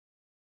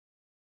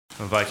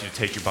I invite you to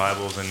take your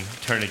Bibles and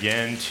turn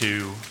again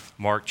to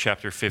Mark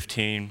chapter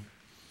 15.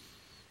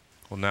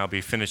 We'll now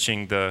be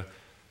finishing the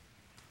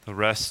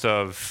rest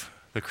of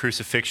the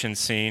crucifixion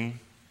scene.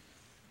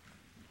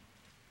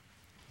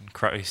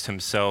 Christ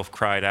himself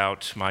cried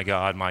out, my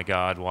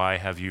God, why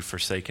have you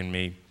forsaken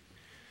me?"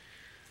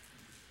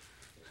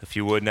 If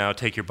you would now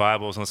take your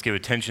Bibles and let's give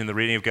attention to the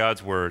reading of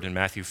God's word in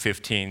Matthew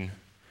 15,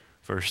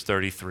 verse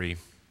 33.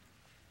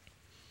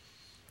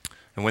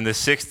 "And when the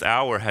 6th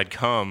hour had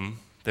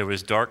come, there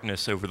was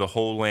darkness over the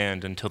whole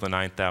land until the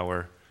 9th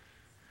hour.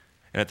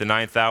 And at the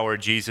 9th hour,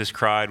 Jesus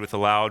cried with a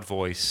loud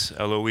voice,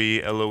 Eloi,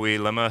 Eloi,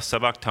 lema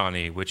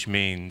sabachthani, which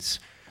means,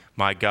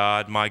 my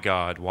God,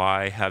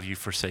 why have you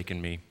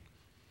forsaken me?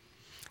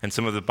 And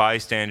some of the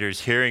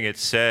bystanders, hearing it,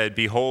 said,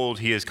 Behold,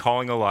 he is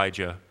calling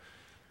Elijah.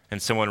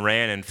 And someone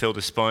ran and filled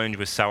a sponge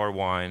with sour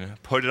wine,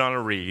 put it on a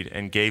reed,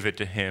 and gave it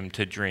to him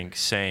to drink,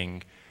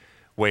 saying,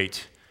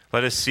 Wait,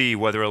 let us see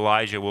whether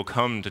Elijah will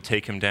come to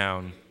take him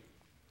down.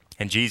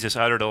 And Jesus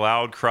uttered a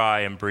loud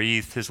cry and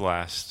breathed his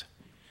last.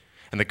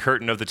 And the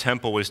curtain of the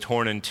temple was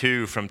torn in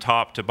two from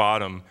top to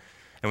bottom.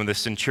 And when the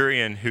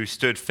centurion who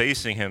stood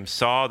facing him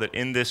saw that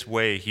in this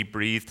way he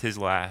breathed his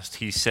last,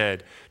 he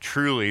said,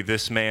 Truly,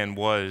 this man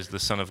was the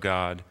Son of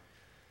God.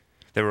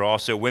 There were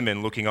also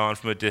women looking on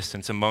from a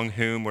distance, among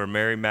whom were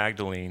Mary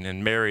Magdalene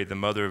and Mary, the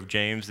mother of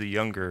James the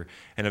younger,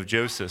 and of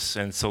Joseph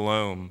and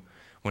Salome.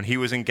 When he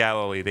was in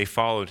Galilee, they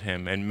followed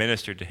him and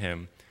ministered to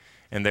him.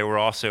 And there were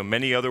also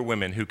many other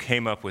women who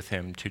came up with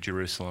him to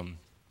Jerusalem."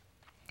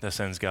 Thus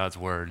ends God's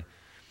word.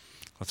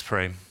 Let's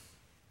pray.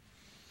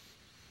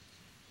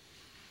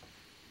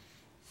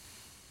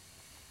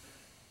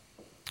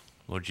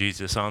 Lord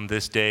Jesus, on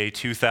this day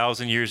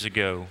 2,000 years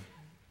ago,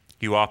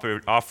 you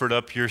offered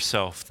up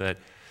yourself that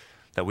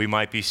we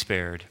might be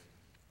spared.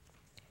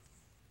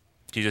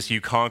 Jesus,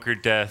 you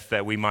conquered death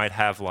that we might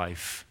have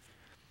life.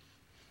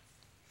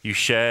 You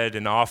shed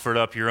and offered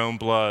up your own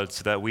blood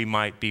so that we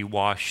might be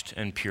washed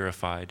and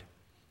purified.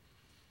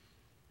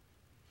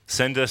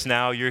 Send us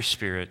now your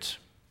Spirit.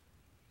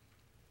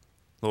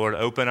 Lord,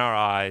 open our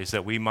eyes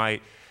that we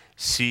might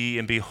see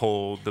and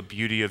behold the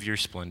beauty of your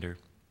splendor.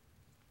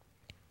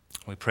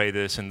 We pray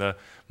this in the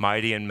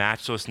mighty and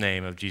matchless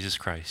name of Jesus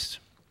Christ.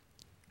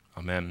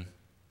 Amen.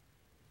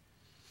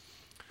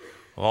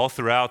 All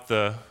throughout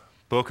the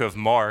book of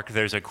Mark,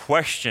 there's a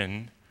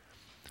question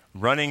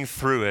running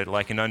through it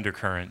like an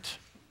undercurrent.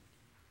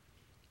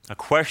 A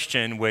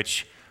question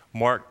which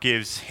Mark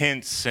gives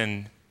hints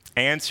and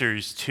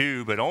answers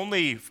to, but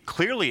only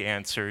clearly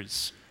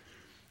answers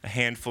a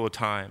handful of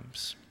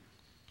times.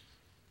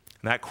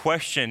 And that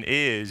question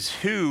is,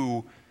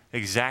 who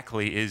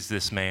exactly is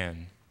this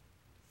man?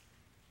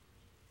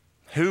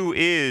 Who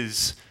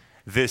is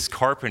this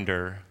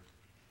carpenter,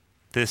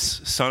 this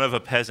son of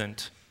a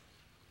peasant?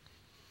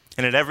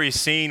 And at every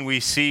scene we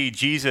see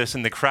Jesus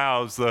in the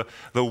crowds, the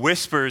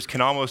whispers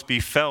can almost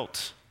be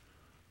felt.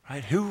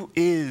 Right? Who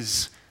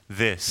is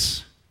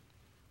this?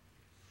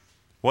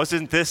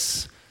 Wasn't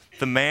this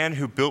the man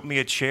who built me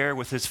a chair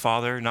with his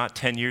father not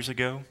 10 years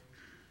ago?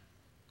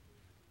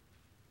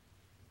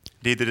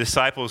 Indeed, the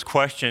disciples'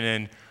 question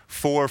in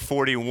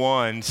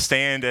 441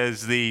 stand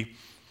as the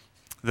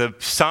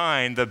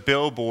sign, the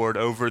billboard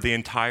over the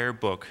entire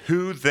book.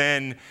 Who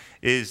then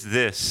is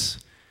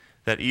this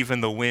that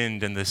even the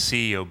wind and the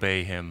sea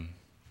obey him?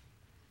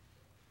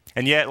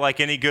 And yet,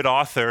 like any good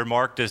author,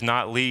 Mark does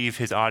not leave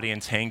his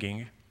audience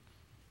hanging.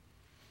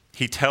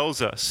 He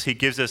tells us, he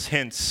gives us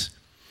hints,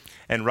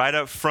 and right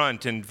up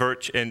front in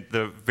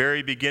the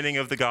very beginning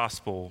of the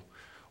gospel,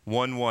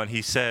 1:1,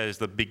 he says,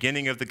 the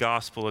beginning of the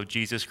gospel of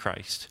Jesus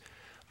Christ,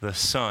 the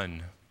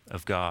Son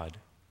of God.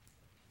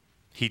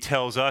 He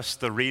tells us,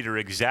 the reader,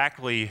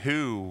 exactly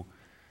who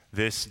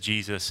this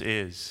Jesus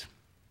is.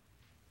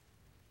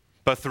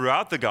 But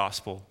throughout the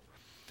gospel,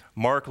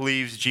 Mark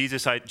leaves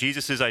Jesus'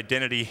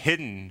 identity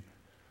hidden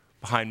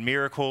behind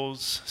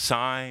miracles,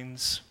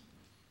 signs.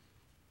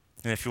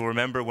 And if you'll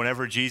remember,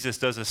 whenever Jesus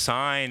does a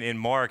sign in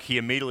Mark, he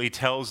immediately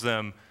tells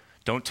them,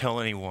 don't tell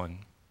anyone.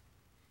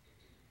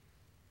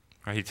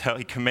 Right?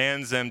 He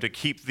commands them to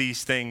keep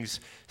these things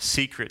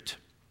secret.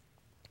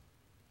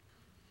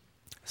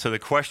 So the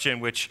question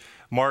which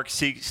Mark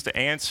seeks to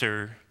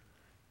answer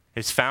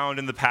is found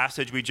in the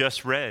passage we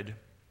just read.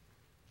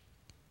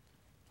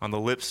 On the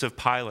lips of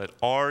Pilate,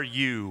 are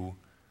you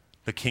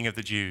the King of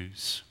the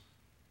Jews?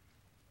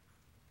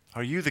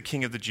 Are you the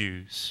King of the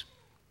Jews?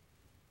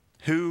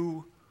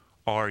 Who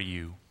are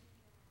you?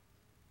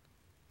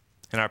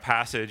 In our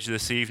passage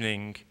this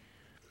evening,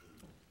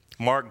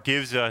 Mark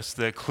gives us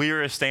the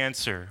clearest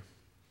answer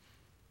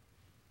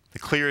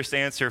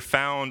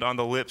found on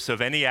the lips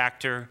of any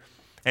actor,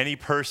 any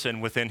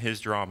person within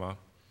his drama.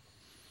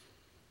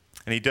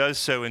 And he does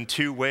so in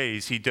two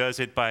ways. He does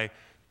it by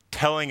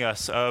telling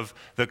us of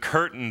the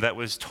curtain that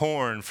was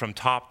torn from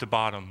top to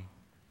bottom.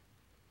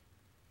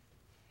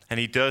 And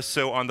he does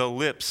so on the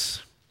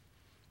lips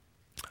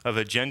of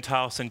a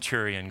Gentile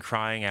centurion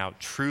crying out,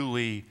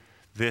 truly,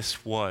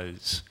 this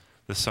was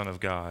the Son of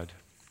God.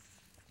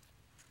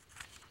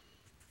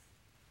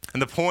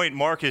 And the point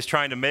Mark is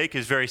trying to make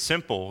is very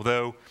simple,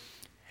 though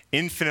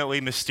infinitely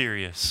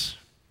mysterious.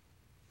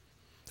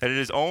 That it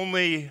is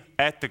only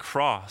at the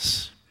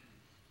cross,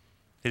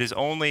 it is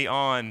only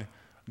on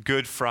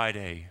Good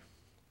Friday,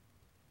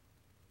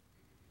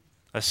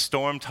 a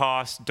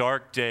storm-tossed,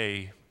 dark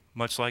day,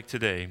 much like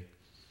today,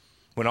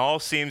 when all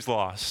seems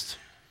lost,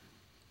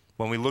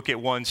 when we look at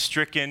one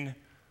stricken,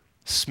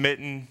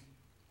 smitten,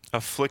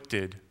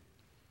 afflicted,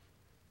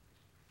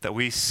 that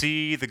we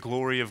see the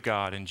glory of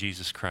God in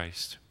Jesus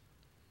Christ.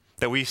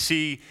 That we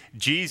see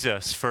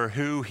Jesus for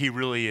who he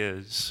really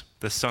is,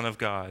 the Son of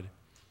God.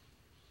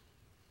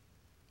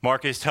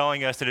 Mark is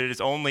telling us that it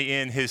is only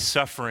in his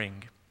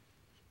suffering,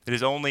 it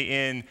is only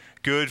in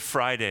Good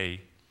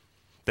Friday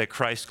that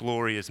Christ's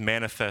glory is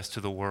manifest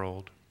to the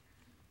world.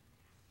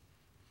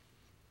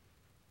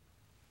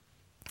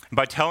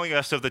 By telling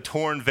us of the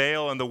torn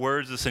veil and the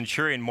words of the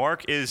centurion,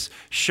 Mark is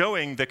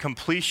showing the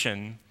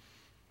completion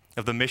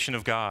of the mission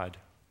of God.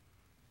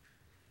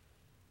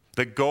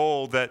 The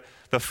goal that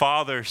the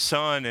Father,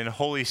 Son, and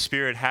Holy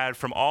Spirit had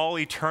from all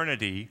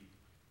eternity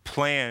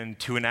planned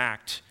to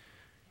enact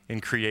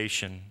in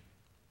creation.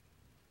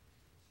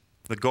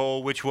 The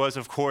goal which was,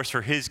 of course,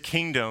 for his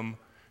kingdom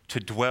to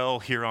dwell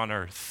here on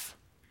earth.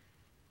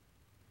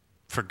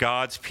 For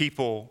God's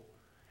people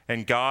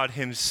and God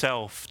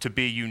himself to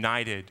be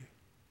united,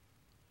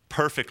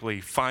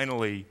 perfectly,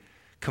 finally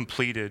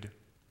completed.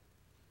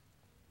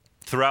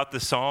 Throughout the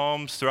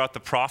Psalms, throughout the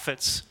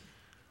prophets,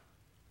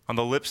 on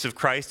the lips of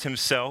Christ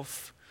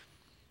himself,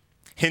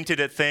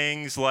 hinted at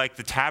things like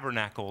the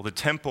tabernacle, the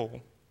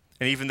temple,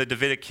 and even the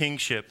Davidic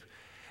kingship.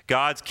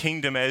 God's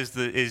kingdom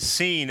is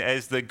seen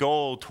as the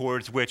goal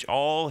towards which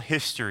all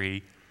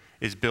history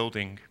is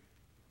building.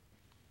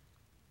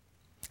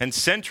 And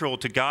central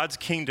to God's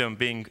kingdom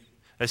being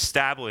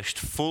established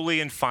fully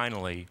and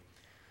finally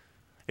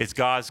is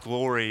God's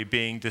glory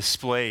being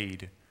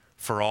displayed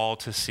for all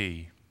to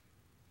see.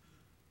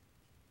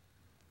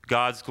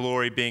 God's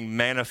glory being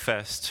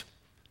manifest.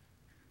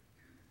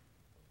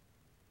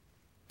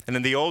 And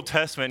in the Old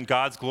Testament,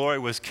 God's glory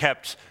was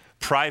kept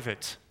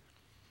private.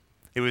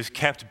 It was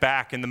kept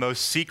back in the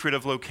most secret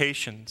of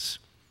locations.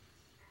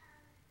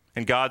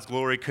 And God's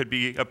glory could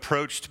be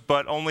approached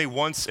but only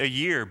once a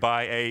year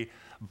by a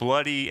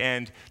bloody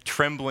and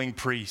trembling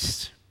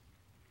priest.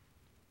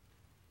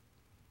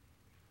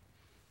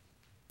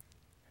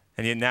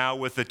 And yet now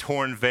with the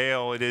torn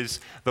veil, it is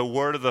the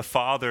word of the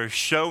Father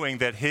showing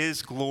that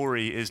his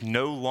glory is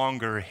no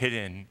longer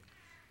hidden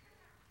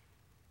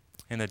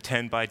in a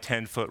 10 by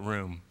 10 foot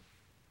room.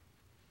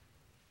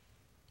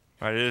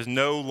 Right, it is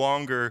no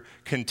longer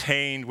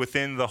contained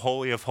within the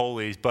Holy of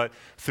Holies, but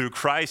through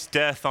Christ's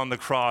death on the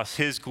cross,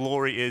 his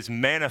glory is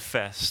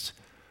manifest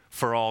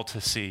for all to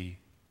see.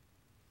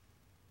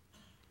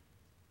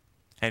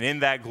 And in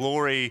that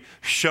glory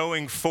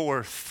showing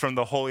forth from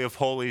the Holy of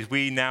Holies,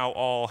 we now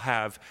all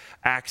have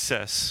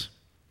access.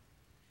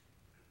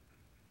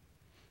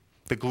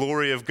 The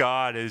glory of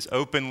God is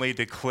openly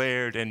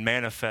declared and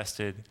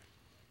manifested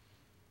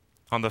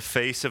on the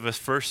face of a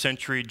first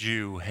century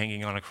Jew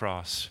hanging on a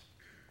cross.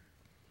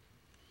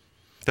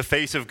 The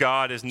face of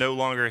God is no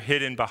longer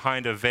hidden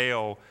behind a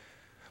veil,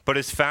 but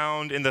is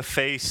found in the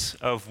face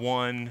of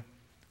one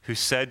who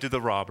said to the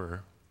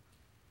robber,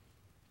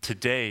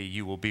 "Today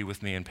you will be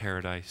with me in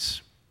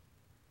paradise."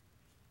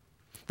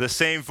 The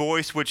same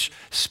voice which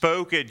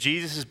spoke at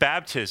Jesus'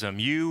 baptism,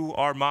 "You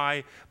are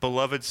my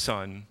beloved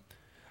Son,"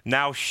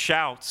 now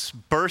shouts,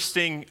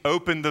 bursting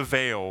open the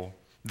veil,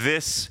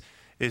 "This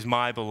is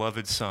my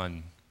beloved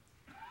Son."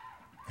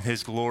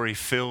 His glory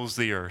fills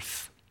the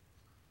earth.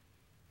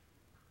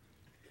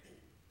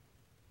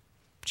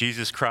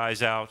 Jesus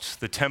cries out,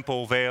 the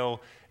temple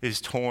veil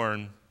is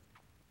torn.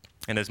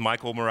 And as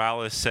Michael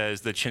Morales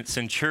says, the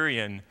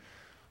centurion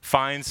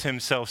finds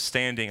himself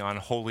standing on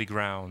holy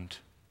ground.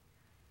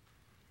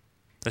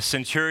 The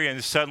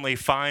centurion suddenly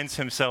finds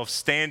himself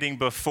standing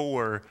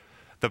before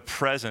the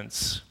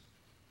presence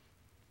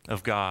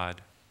of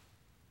God.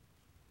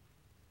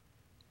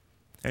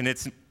 And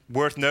it's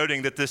worth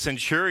noting that the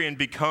centurion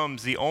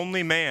becomes the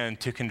only man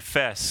to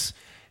confess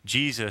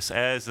Jesus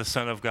as the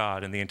Son of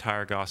God in the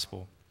entire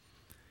gospel.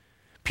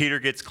 Peter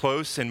gets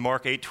close in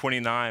Mark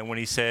 8:29 when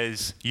he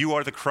says, "You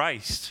are the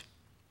Christ."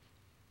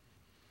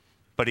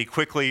 But he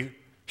quickly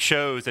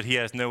shows that he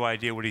has no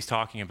idea what he's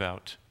talking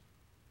about.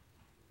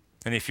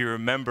 And if you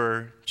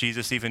remember,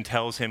 Jesus even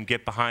tells him,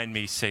 "Get behind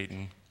me,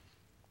 Satan."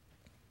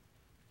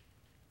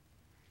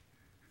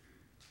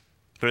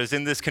 But as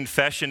in this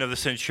confession of the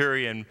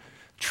centurion,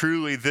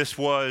 truly this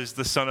was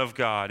the Son of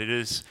God. It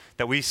is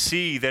that we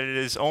see that it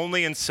is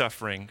only in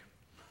suffering,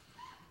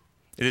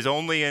 it is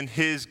only in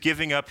his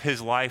giving up his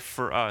life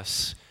for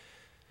us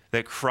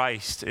that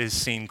Christ is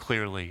seen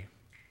clearly.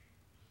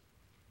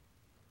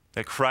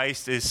 That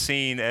Christ is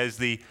seen as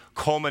the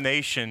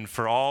culmination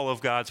for all of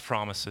God's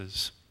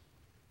promises.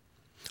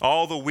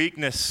 All the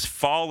weakness,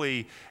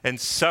 folly, and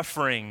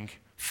suffering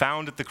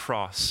found at the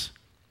cross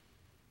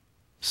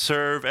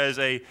serve as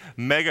a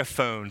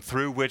megaphone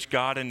through which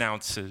God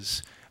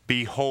announces,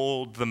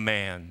 "Behold the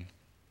man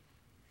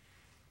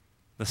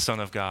the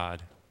Son of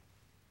God.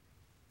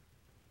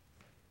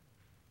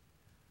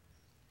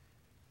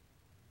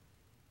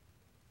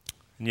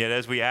 And yet,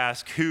 as we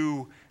ask,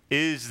 who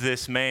is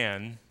this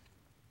man?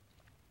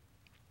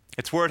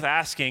 It's worth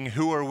asking,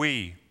 who are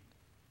we?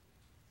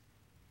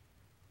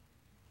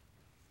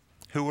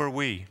 Who are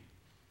we?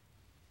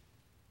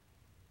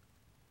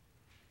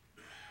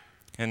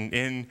 And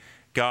in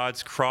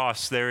God's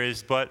cross, there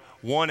is but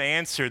one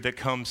answer that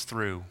comes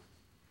through: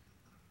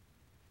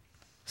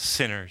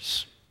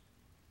 sinners.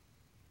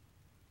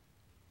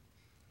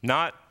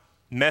 Not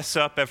mess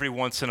up every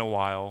once in a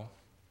while.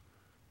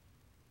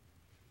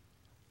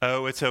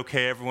 Oh, it's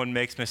okay, everyone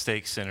makes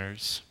mistakes,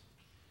 sinners.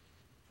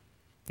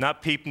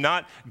 Not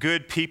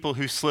good people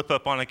who slip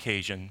up on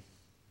occasion.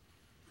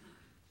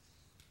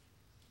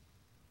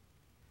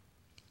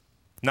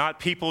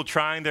 Not people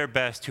trying their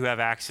best who have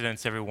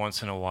accidents every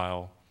once in a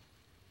while.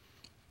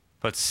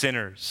 But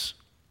sinners.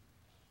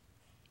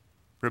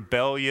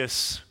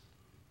 Rebellious,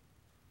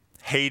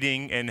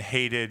 hating and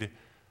hated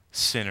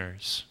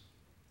sinners.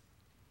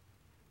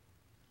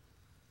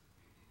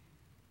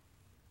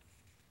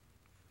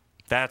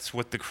 That's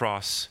what the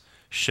cross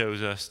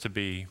shows us to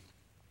be.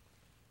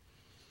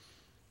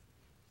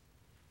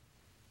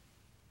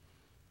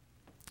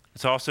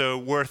 It's also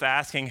worth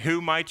asking,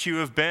 who might you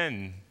have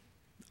been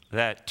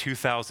that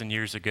 2,000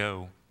 years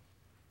ago?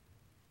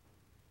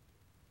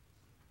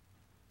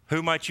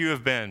 Who might you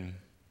have been?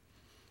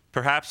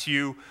 Perhaps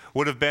you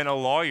would have been a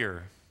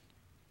lawyer,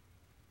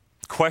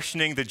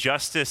 questioning the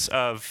justice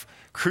of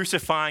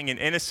crucifying an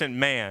innocent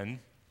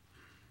man,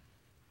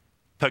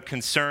 but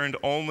concerned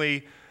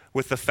only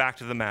with the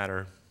fact of the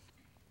matter.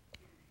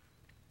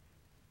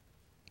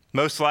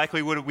 Most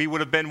likely we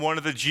would have been one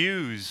of the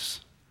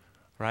Jews,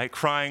 right,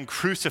 crying,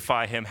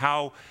 "Crucify him.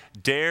 How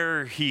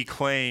dare he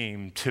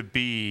claim to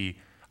be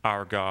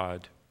our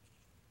God?"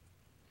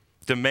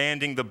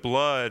 Demanding the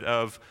blood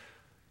of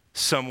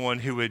someone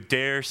who would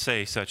dare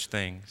say such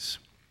things.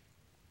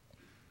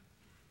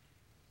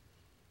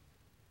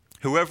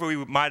 Whoever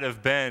we might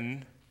have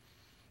been,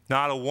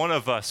 not a one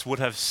of us would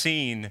have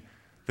seen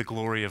the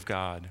glory of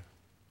God.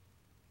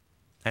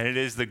 And it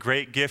is the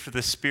great gift of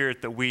the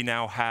Spirit that we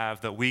now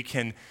have, that we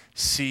can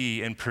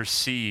see and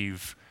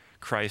perceive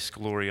Christ's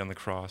glory on the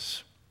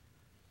cross.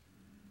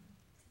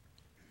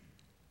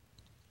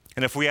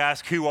 And if we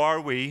ask, who are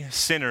we,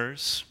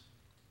 sinners,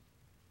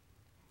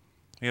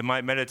 we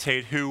might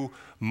meditate, who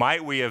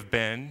might we have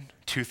been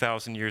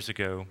 2,000 years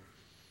ago?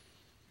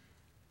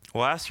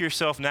 Well, ask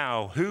yourself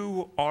now,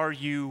 who are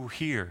you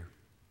here?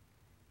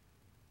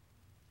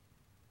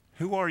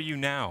 Who are you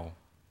now?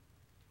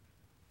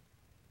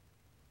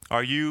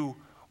 Are you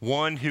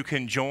one who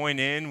can join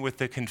in with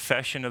the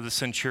confession of the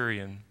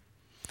centurion,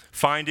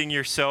 finding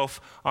yourself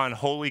on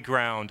holy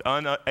ground,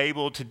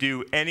 unable to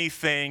do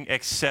anything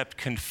except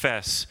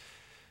confess,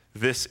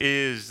 this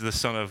is the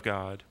Son of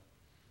God?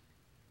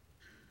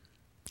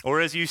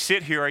 Or as you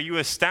sit here, are you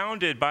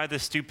astounded by the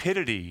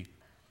stupidity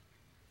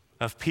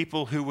of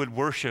people who would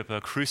worship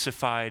a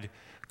crucified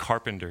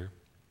carpenter?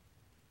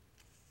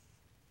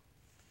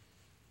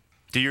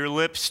 Do your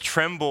lips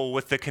tremble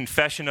with the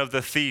confession of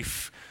the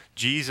thief,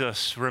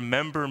 "Jesus,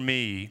 remember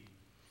me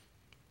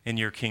in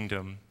your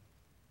kingdom"?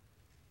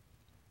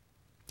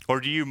 Or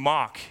do you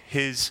mock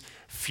his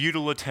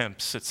futile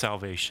attempts at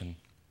salvation?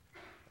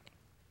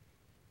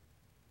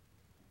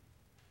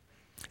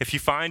 If you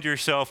find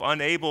yourself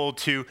unable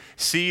to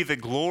see the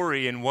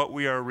glory in what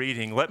we are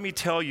reading, let me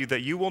tell you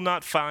that you will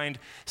not find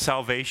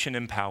salvation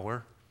in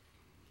power.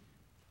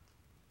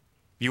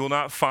 You will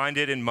not find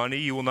it in money.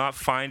 You will not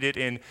find it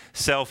in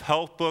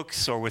self-help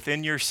books or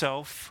within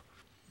yourself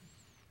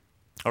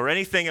or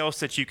anything else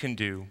that you can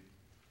do.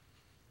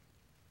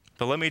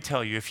 But let me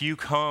tell you, if you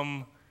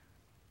come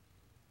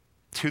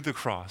to the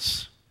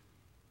cross,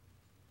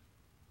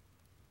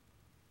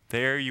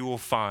 there you will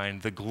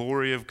find the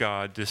glory of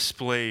God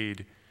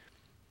displayed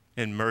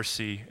in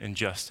mercy and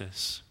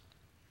justice.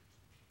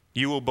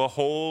 You will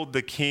behold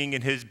the King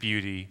in his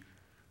beauty,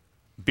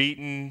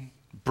 beaten,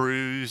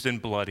 bruised,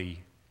 and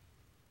bloody,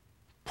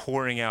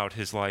 pouring out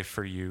his life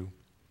for you.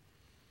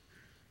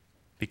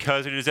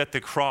 Because it is at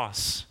the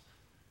cross,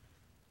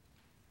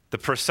 the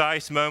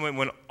precise moment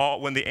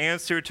when the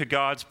answer to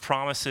God's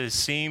promises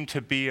seem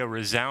to be a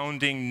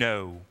resounding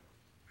no,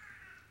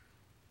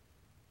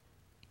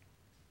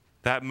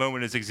 that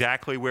moment is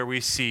exactly where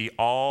we see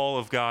all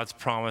of God's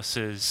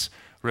promises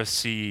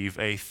receive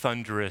a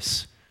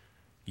thunderous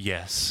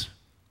yes.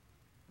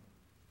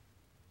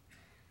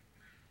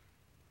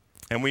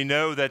 And we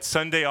know that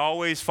Sunday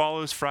always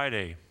follows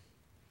Friday.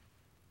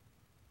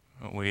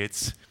 Don't we?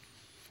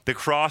 The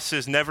cross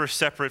is never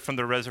separate from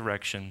the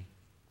resurrection.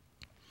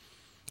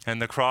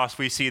 And the cross,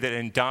 we see that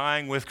in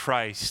dying with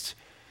Christ,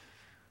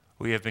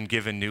 we have been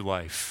given new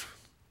life.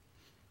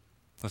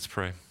 Let's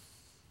pray.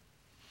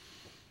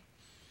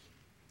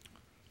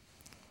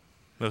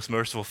 Most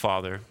merciful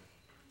Father,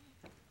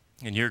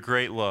 in your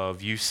great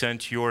love, you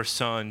sent your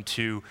Son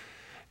to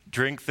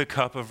drink the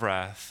cup of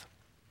wrath.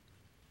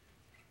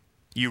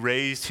 You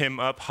raised him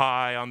up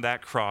high on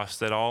that cross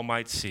that all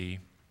might see.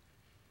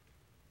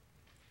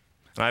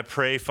 And I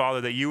pray,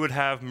 Father, that you would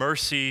have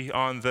mercy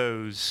on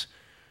those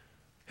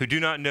who do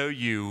not know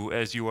you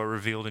as you are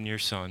revealed in your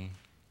Son.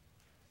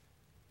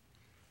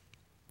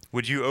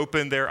 Would you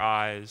open their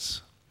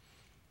eyes,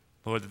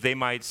 Lord, that they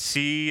might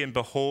see and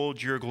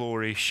behold your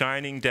glory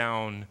shining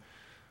down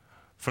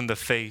from the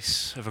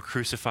face of a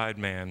crucified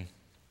man.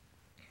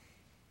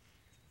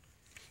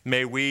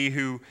 May we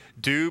who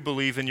do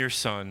believe in your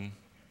Son,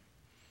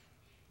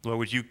 Lord,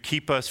 would you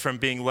keep us from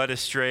being led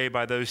astray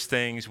by those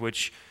things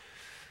which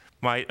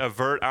might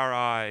avert our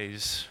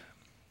eyes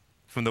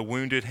from the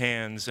wounded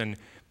hands and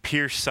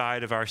pierced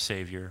side of our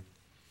Savior.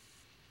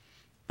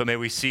 But may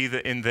we see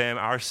that in them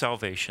our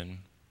salvation.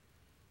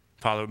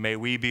 Father, may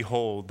we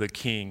behold the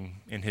King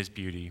in his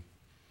beauty.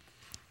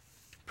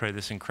 Pray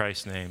this in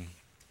Christ's name.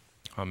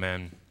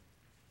 Amen.